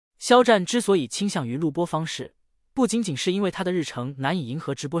肖战之所以倾向于录播方式，不仅仅是因为他的日程难以迎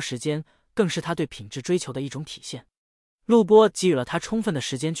合直播时间，更是他对品质追求的一种体现。录播给予了他充分的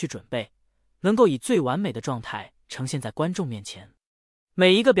时间去准备，能够以最完美的状态呈现在观众面前。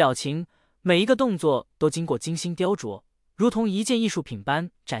每一个表情，每一个动作都经过精心雕琢，如同一件艺术品般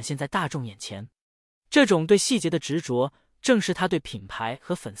展现在大众眼前。这种对细节的执着，正是他对品牌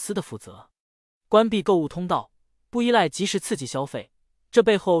和粉丝的负责。关闭购物通道，不依赖及时刺激消费，这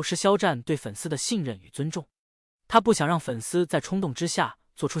背后是肖战对粉丝的信任与尊重。他不想让粉丝在冲动之下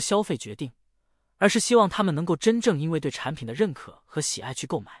做出消费决定，而是希望他们能够真正因为对产品的认可和喜爱去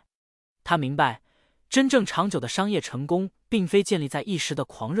购买。他明白，真正长久的商业成功并非建立在一时的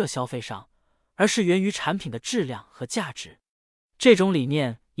狂热消费上，而是源于产品的质量和价值。这种理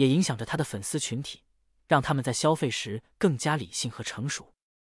念也影响着他的粉丝群体，让他们在消费时更加理性和成熟。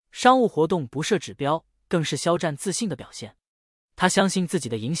商务活动不设指标，更是肖战自信的表现。他相信自己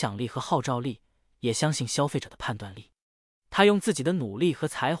的影响力和号召力，也相信消费者的判断力。他用自己的努力和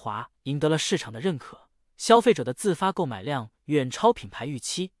才华赢得了市场的认可，消费者的自发购买量远超品牌预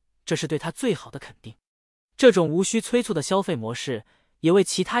期，这是对他最好的肯定。这种无需催促的消费模式，也为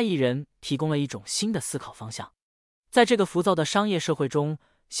其他艺人提供了一种新的思考方向。在这个浮躁的商业社会中，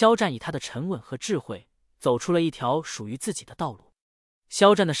肖战以他的沉稳和智慧，走出了一条属于自己的道路。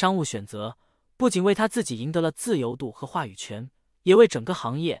肖战的商务选择，不仅为他自己赢得了自由度和话语权，也为整个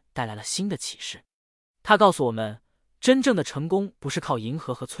行业带来了新的启示。他告诉我们，真正的成功不是靠迎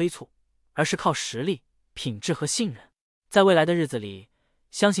合和催促，而是靠实力、品质和信任。在未来的日子里，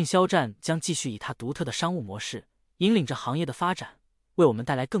相信肖战将继续以他独特的商务模式，引领着行业的发展，为我们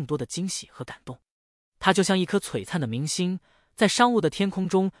带来更多的惊喜和感动。他就像一颗璀璨的明星，在商务的天空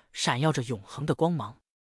中闪耀着永恒的光芒。